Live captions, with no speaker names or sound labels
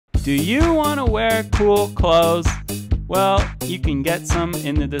Do you want to wear cool clothes? Well, you can get some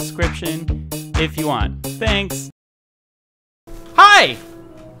in the description if you want. Thanks. Hi!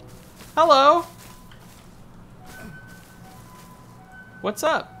 Hello? What's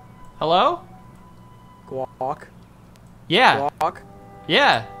up? Hello? Guac? Yeah. Guac?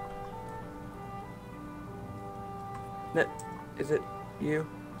 Yeah. Is it you,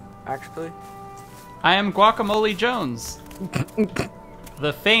 actually? I am Guacamole Jones.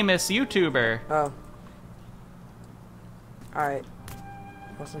 The famous YouTuber. Oh. Alright.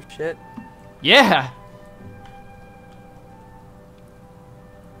 Want some shit? Yeah.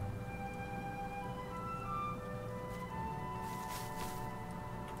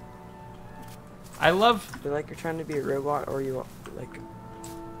 I love... I feel like you're trying to be a robot, or you, like...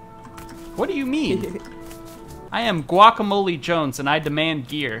 What do you mean? I am Guacamole Jones, and I demand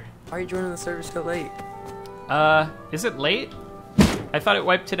gear. Why are you joining the server so late? Is it late? I thought it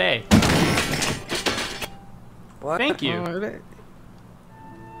wiped today. What? Thank you.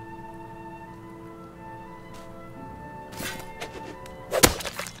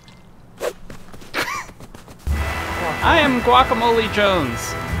 I am Guacamole Jones.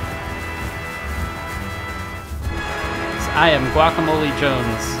 I am Guacamole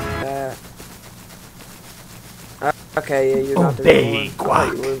Jones. Okay, yeah, you're not the real one. I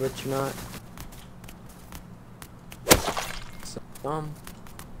thought you were, but you're not. So,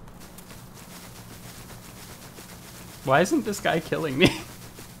 Why isn't this guy killing me?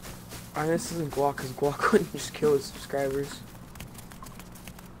 I mean, this isn't Guac, because Guac wouldn't just kill his subscribers.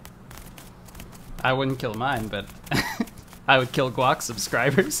 I wouldn't kill mine, but I would kill Guac's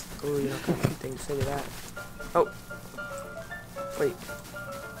subscribers. Oh, you know, thing to say to that. Oh. Wait.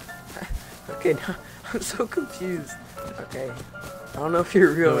 Okay, now I'm so confused. Okay. I don't know if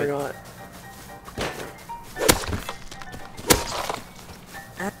you're real or not.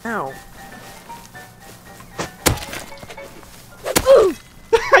 Ow.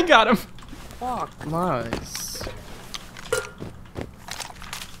 I got him. Fuck. Nice.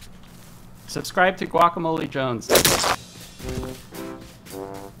 Subscribe to Guacamole Jones.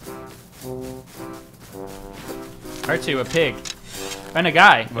 Arttu, a pig. And a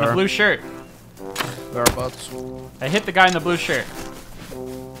guy in a blue shirt. Whereabouts? I hit the guy in the blue shirt.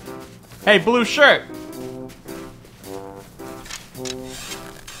 Hey, blue shirt!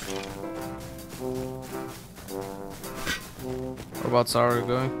 Whereabouts are you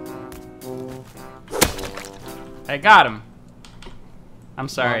going? I got him. I'm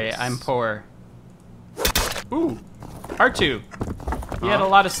sorry, Nice. I'm poor. Ooh, Arttu. He had a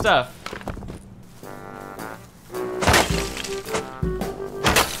lot of stuff.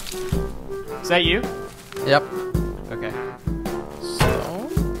 Is that you? Yep. Okay. So?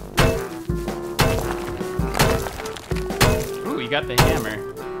 Ooh, you got the hammer.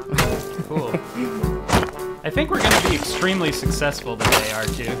 Cool. I think we're gonna be extremely successful today,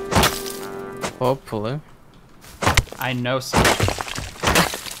 Arttu. Hopefully. I know so.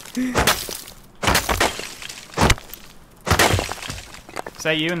 Is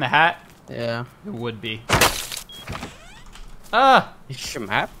that you in the hat? Yeah. It would be. Ah! Is your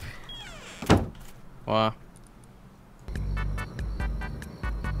map? Wow.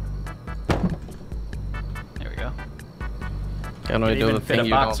 There we go. Can we Could do even the fit thing a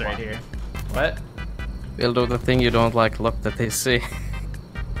you box don't right like? here. What? We'll do the thing you don't like. Look that they see.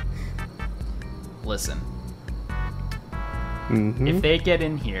 Listen. Mm-hmm. If they get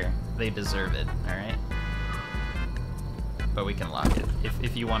in here, they deserve it, alright? But we can lock it,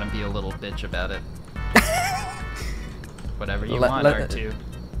 if you want to be a little bitch about it. Whatever you want, Arttu.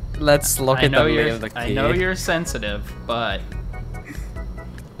 Let's lock I it know and you're, leave the key. I know you're sensitive, but...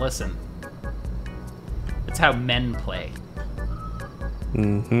 Listen. It's how men play.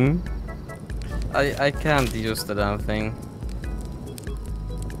 Mm-hmm. I can't use the damn thing.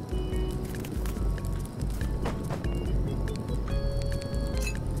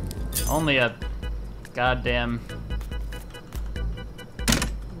 Only a goddamn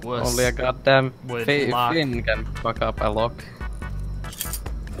wuss Only a goddamn would lock. Finn can fuck up a lock.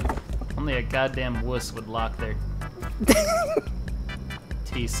 Only a goddamn wuss would lock their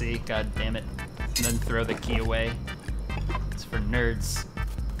TC, god damn it. And then throw the key away. It's for nerds.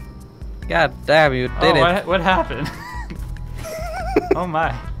 God damn, you did it. What happened? Oh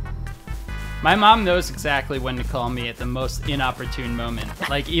my. My mom knows exactly when to call me at the most inopportune moment.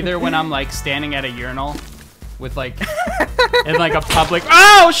 Like either when I'm like standing at a urinal with like in like a public.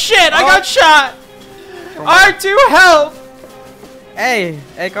 Oh shit! I got shot. R2, help! Hey,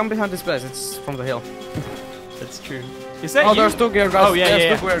 come behind this place. It's from the hill. That's true. Is that Oh, you? there's two gear guys. Oh yeah, there's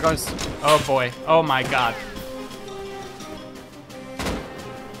yeah. two gear guys. Oh boy. Oh my god.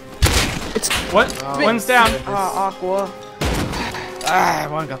 What? Oh, One's down. Aqua. Ah,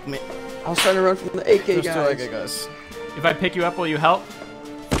 one got me. I was trying to run from the AK There's guys. two AK guys. If I pick you up, will you help?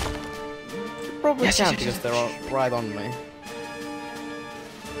 You probably Yes, can't yes, because yes, they're all right on me.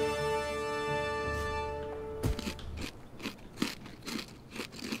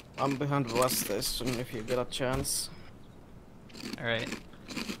 I'm behind the last station if you get a chance. Alright.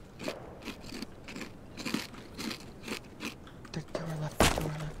 Door left,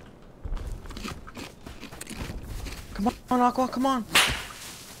 door left. Come on, Aqua, come on.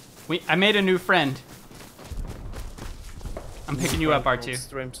 I made a new friend. I'm picking you up, R2.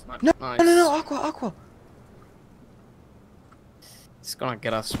 Streams. No, Nice. no, Aqua. It's gonna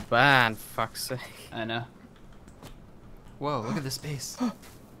get us banned, fuck's sake. I know. Whoa, look at the space.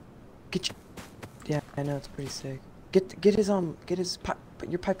 Get you. Yeah, I know, it's pretty sick. Get his pipe. Put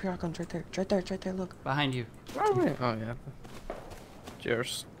your pipe shotguns right there. Right there, look. Behind you. Oh yeah.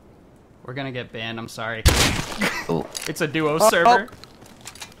 Cheers. We're gonna get banned, I'm sorry. Oh. It's a duo server.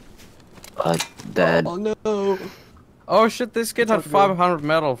 Dead. Oh no. Oh shit, this kid had 500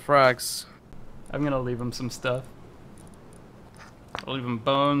 metal frags. I'm gonna leave him some stuff. I'll leave him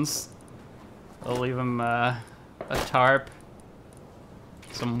bones. I'll leave him a tarp.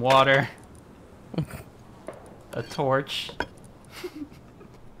 Some water. A torch.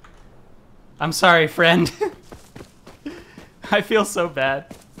 I'm sorry, friend. I feel so bad.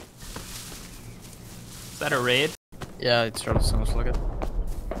 Is that a raid? Yeah, it sure sounds like it.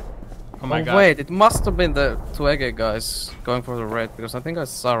 Oh my god. Wait, it must have been the two egg guys going for the raid because I think I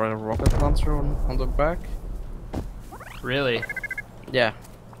saw a rocket launcher on the back. Really? Yeah.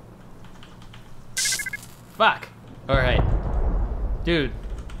 Fuck. Alright. Dude,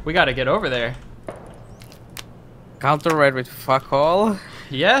 we gotta get over there. Counter raid with fuck all.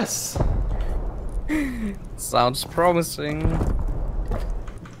 Yes. Sounds promising.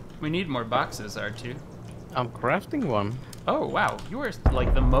 We need more boxes, R2. I'm crafting one. Oh wow, you were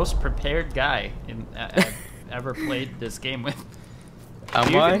like the most prepared guy I've ever played this game with.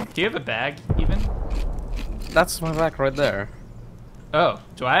 Am I? Do you have a bag even? That's my back right there. Oh,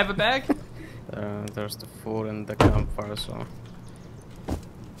 do I have a bag? There's the food in the campfire, so.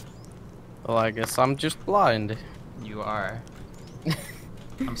 Well, I guess I'm just blind. You are.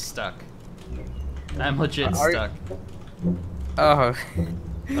 I'm stuck. I'm legit Are you- stuck. Oh,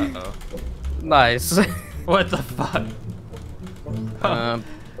 Uh-oh. nice. What the fuck?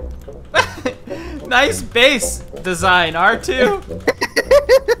 Nice base design,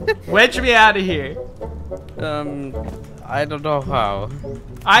 R2. Wedge me out of here. I don't know how.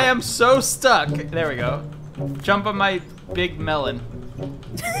 I am so stuck. There we go. Jump on my big melon.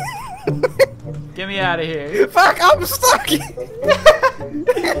 Get me out of here. Fuck, I'm stuck!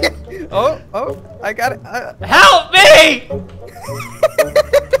 oh, I got it. Help me!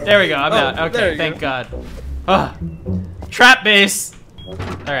 There we go, I'm out. there Okay, you thank go. God. Ugh. Trap base!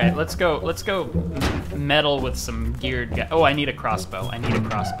 Alright, let's go meddle with some geared guy. Oh, I need a crossbow.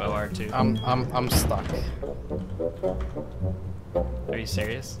 R2. I'm stuck. Are you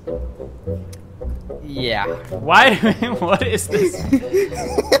serious? Yeah. Why? What is this?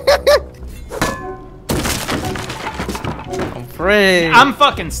 I'm free. I'm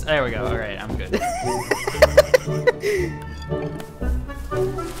fucking. There we go. All right, I'm good.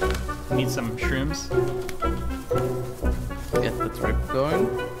 Need some shrooms. Get the trip going.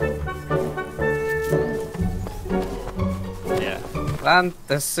 Yeah. Plant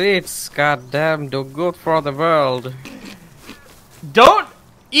the seeds, goddamn, do good for the world. Don't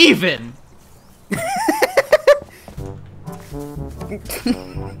even.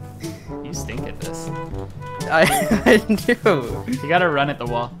 You stink at this. I do. You gotta run at the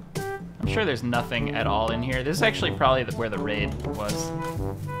wall. I'm sure there's nothing at all in here. This is actually probably where the raid was.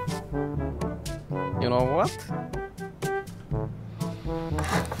 You know what?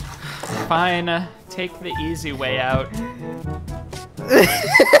 Fine, take the easy way out.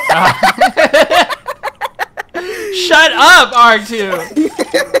 Shut up, R2!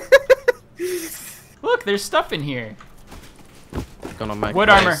 Look, there's stuff in here. Gonna make Wood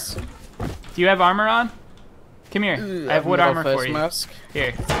place. armor. Do you have armor on? Come here. I have wood No armor face for you. mask.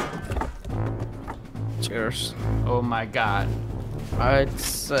 Here. Cheers. Oh my god. I'd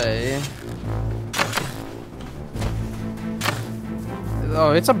say.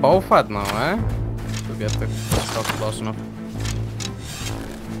 Oh, it's a bow fight now, eh? To get the shot close enough.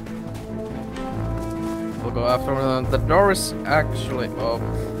 We'll go after the door is actually. Oh,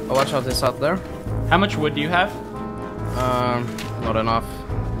 watch out! It's out there. How much wood do you have? Not enough.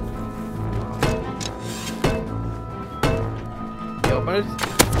 You open it?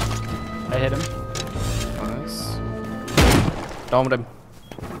 I hit him. Nice. Domed him.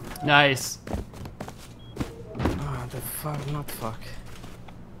 Nice. Oh, the fuck, not fuck.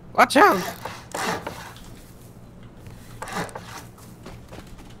 Watch out!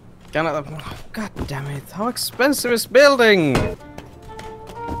 God damn it, how expensive is building?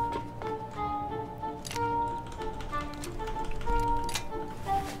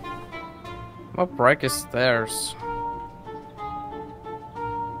 What break is stairs?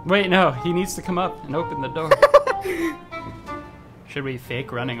 Wait, no, he needs to come up and open the door. Should we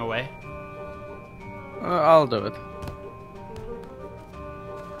fake running away? I'll do it.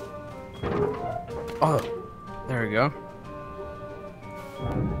 Oh, there we go.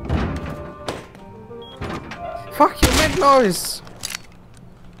 Fuck, you made noise!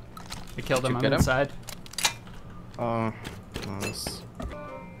 We killed him you on get the him? inside. Oh, nice.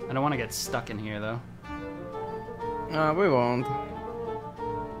 I don't want to get stuck in here, though. We won't.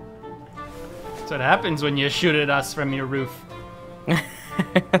 That's what happens when you shoot at us from your roof.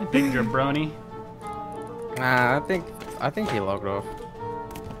 Big jabroni. Nah, I think he logged off.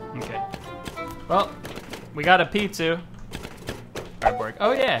 Okay. Well, we got a P2. Cardboard.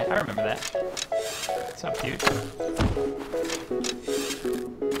 Oh yeah, I remember that. What's up, dude?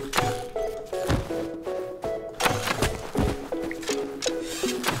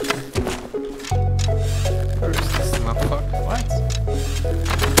 Where is this motherfucker? What?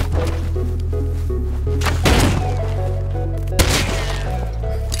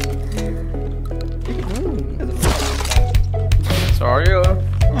 Sorry.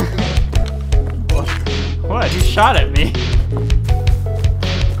 What? He shot at me.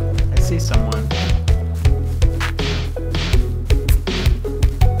 I see someone.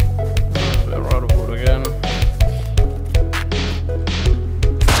 We're out of wood again.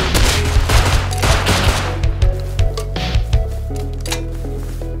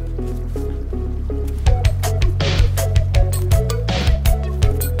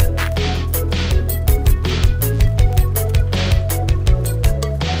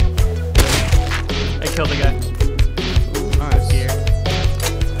 Killed the guy. Nice. Gear.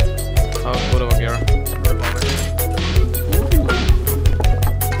 Oh, good over gear.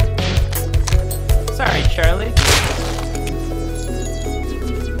 Sorry, Charlie.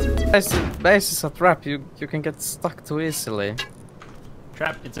 Base is a trap. You can get stuck too easily.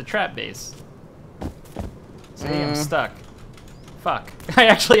 Trap. It's a trap base. See, I'm stuck. Fuck. I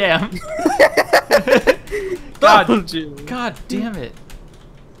actually am. God damn it.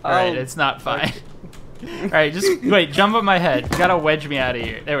 Alright, it's not fine. Alright, just wait, jump up my head. You gotta wedge me out of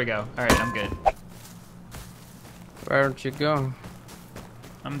here. There we go. Alright, I'm good. Where'd you go?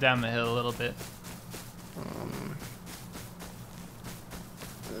 I'm down the hill a little bit.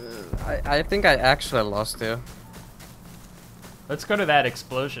 I think I actually lost you. Let's go to that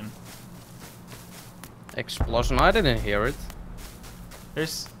explosion. Explosion? I didn't hear it.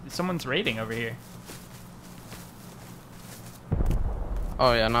 There's someone's raiding over here.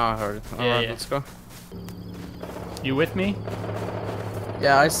 Oh yeah, now I heard it. Alright, yeah. let's go. You with me?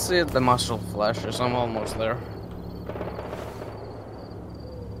 Yeah, I see the muzzle flashes. I'm almost there.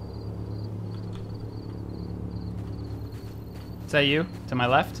 Is that you? To my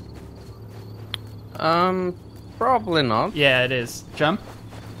left? Probably not. Yeah, it is. Jump.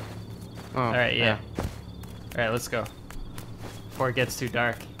 Oh, Alright, yeah. Alright, let's go. Before it gets too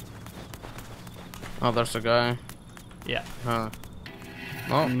dark. Oh, there's a guy. Yeah. Huh.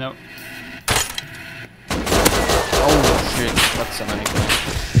 No. Nope. Oh shit, that's an enemy.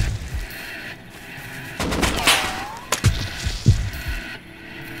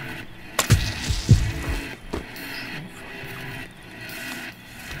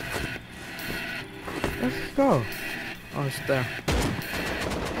 Let's go. Oh, it's there.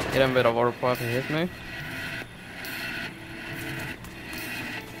 Hit him with a water pot, he hit me.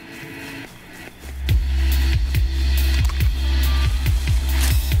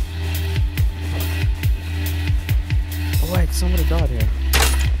 Oh wait, somebody died here.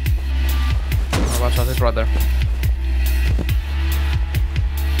 Oh, watch out, he's right there.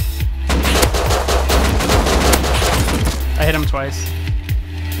 I hit him twice.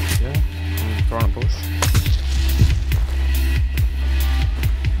 Yeah, I'm trying to push.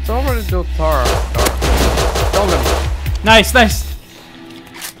 It's already do tar. Kill him. Nice, nice!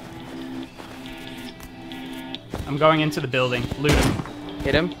 I'm going into the building. Loot him.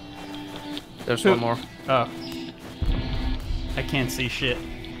 Hit him. There's Who? one more. Oh. I can't see shit.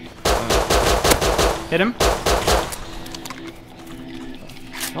 Hit him.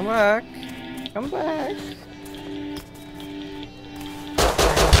 Come back. Come back.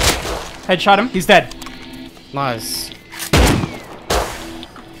 Headshot him. He's dead. Nice.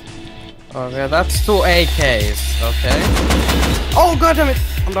 Okay, that's 2 AKs. Okay. Oh god damn it!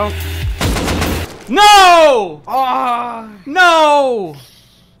 I'm down. No! Oh, No!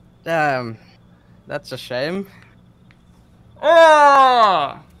 damn. That's a shame.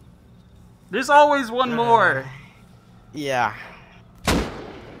 Oh! There's always one more. Yeah.